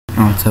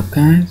What's up,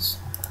 guys?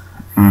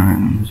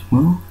 I'm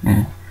Will,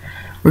 and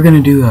we're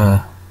gonna do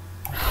a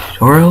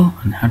tutorial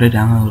on how to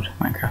download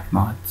Minecraft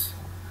mods.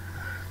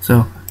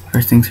 So,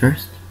 first things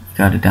first, you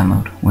gotta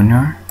download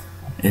WinRAR.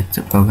 It's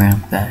a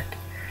program that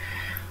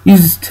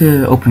uses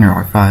to open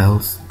RAR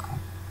files.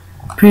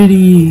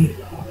 Pretty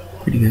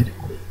good,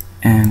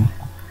 and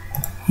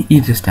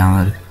you just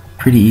download it.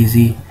 Pretty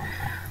easy.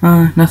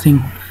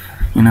 Nothing,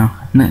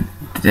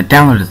 the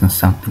download isn't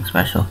something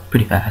special.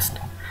 Pretty fast.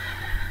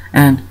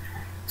 And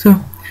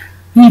so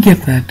when you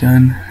get that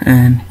done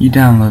and you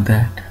download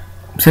that,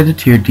 set it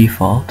to your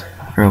default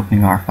for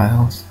opening RAR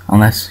files,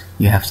 unless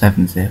you have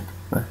 7-zip,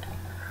 but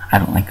I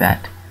don't like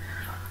that.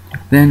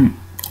 Then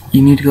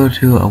you need to go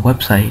to a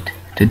website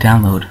to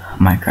download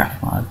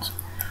Minecraft mods.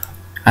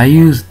 I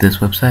use this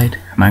website,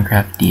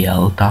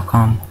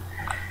 minecraftdl.com.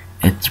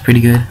 It's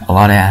pretty good, a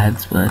lot of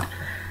ads, but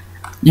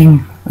you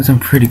can get some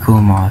pretty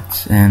cool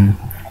mods, and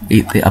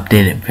they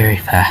update it very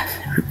fast,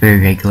 very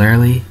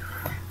regularly.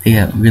 They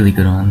got really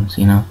good ones,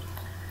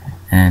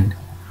 and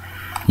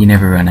you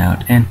never run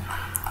out. And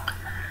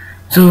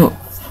so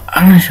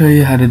I'm going to show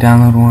you how to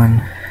download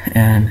one,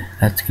 and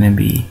that's going to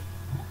be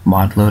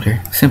Mod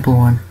Loader, simple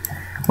one.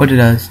 What it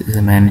does is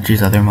it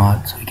manages other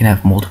mods, so you can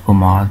have multiple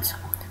mods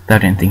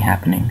without anything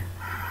happening.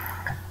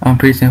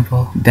 Pretty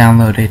simple.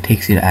 Download it,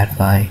 takes you to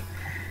AdFi.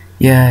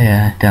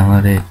 Yeah,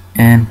 download it,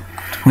 and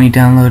when you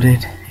download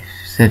it,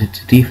 set it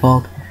to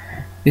default,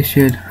 it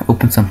should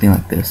open something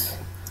like this.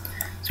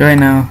 So right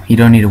now, you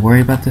don't need to worry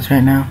about this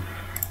right now.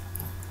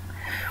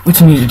 What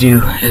you need to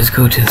do is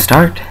go to the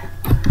start,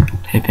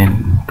 type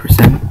in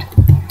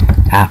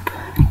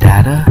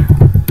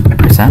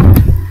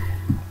 %appdata%,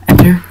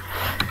 enter,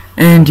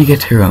 and you get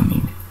to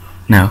roaming.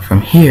 Now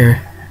from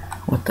here,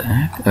 what the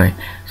heck? Alright,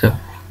 so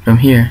from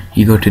here,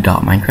 you go to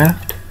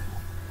 .minecraft,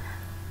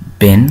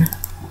 bin,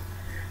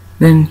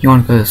 then you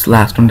want to go to this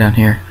last one down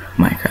here,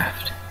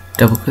 Minecraft.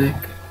 Double click.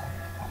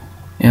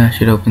 Yeah, I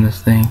should open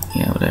this thing.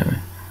 Yeah,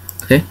 whatever.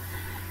 Okay.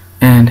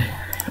 And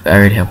I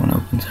already have one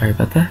open, sorry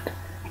about that.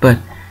 But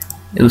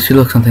it should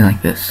look something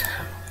like this.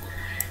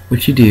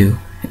 What you do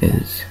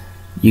is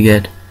you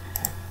get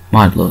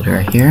Mod Loader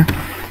right here.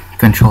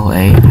 Control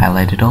A,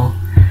 highlight it all.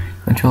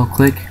 Control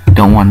click.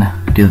 Don't want to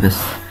do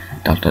this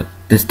dot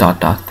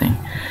thing.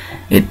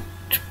 It's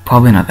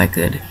probably not that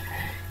good.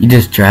 You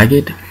just drag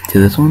it to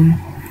this one.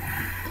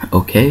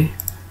 Okay.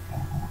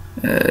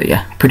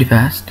 Yeah, pretty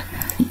fast.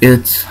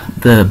 It's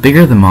the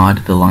bigger the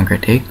mod, the longer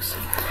it takes.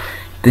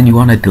 Then you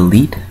want to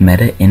delete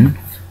meta-inf.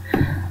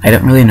 I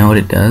don't really know what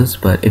it does,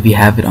 but if you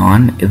have it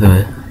on, it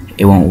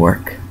won't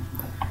work.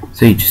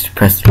 So you just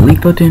press the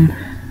delete button,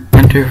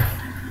 enter.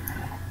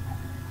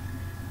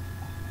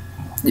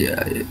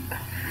 Yeah.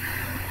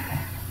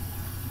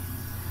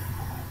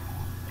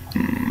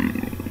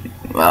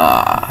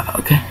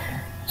 Okay.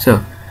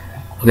 So,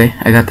 okay,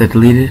 I got that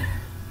deleted.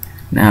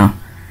 Now,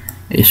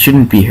 it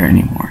shouldn't be here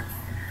anymore.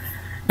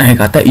 I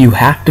got that. You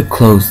have to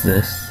close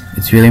this.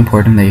 It's really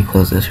important that you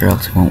close this or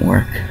else it won't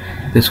work.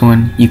 This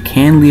one, you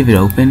can leave it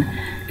open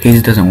in case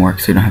it doesn't work,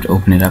 so you don't have to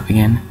open it up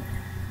again.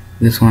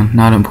 This one,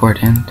 not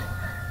important.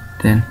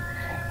 Then you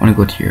want to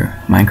go to your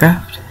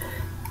Minecraft.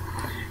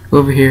 Go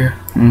over here,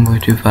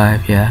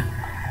 1.25, yeah.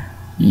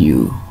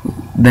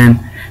 Then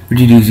what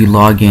you do is you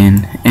log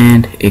in,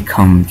 and it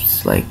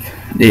comes like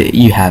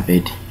you have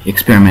it.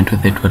 Experiment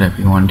with it,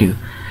 whatever you want to do.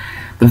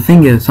 But the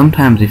thing is,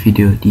 sometimes if you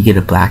do it, you get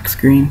a black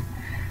screen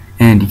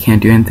and you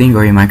can't do anything,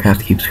 or your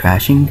Minecraft keeps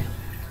crashing.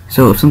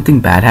 So if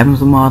something bad happens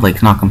with the mod, like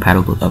it's not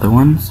compatible with other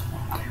ones,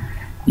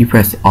 you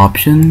press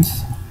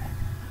options,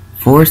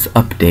 force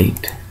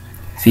update.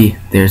 See,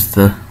 there's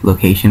the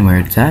location where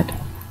it's at.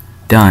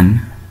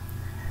 Done.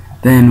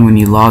 Then when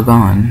you log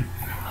on,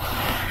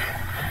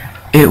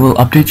 it will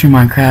update your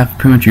Minecraft,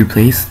 pretty much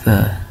replace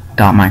the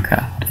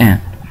 .minecraft,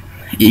 and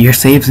your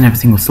saves and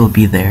everything will still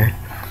be there.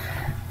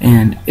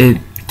 And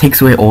it takes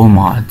away all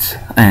mods,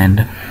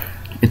 and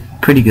it's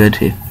pretty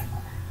good if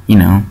you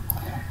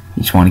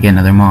just want to get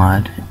another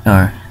mod,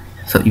 or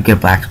so you get a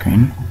black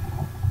screen.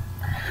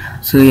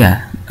 So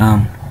yeah,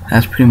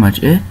 that's pretty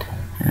much it,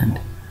 and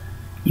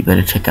you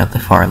better check out the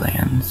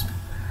Farlands.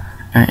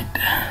 Alright,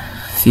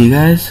 see you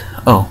guys.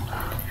 Oh,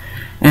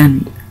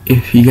 and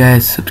if you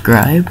guys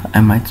subscribe,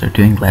 I might start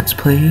doing Let's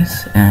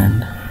Plays,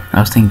 and I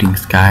was thinking doing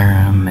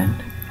Skyrim and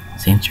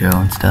Saints Row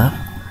and stuff,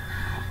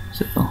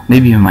 so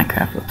maybe even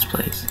Minecraft Let's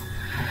Plays.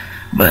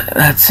 But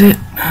that's it.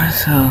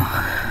 So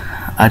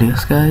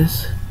adios,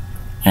 guys,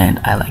 and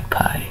I like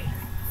pie.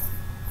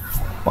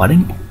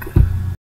 Wadding?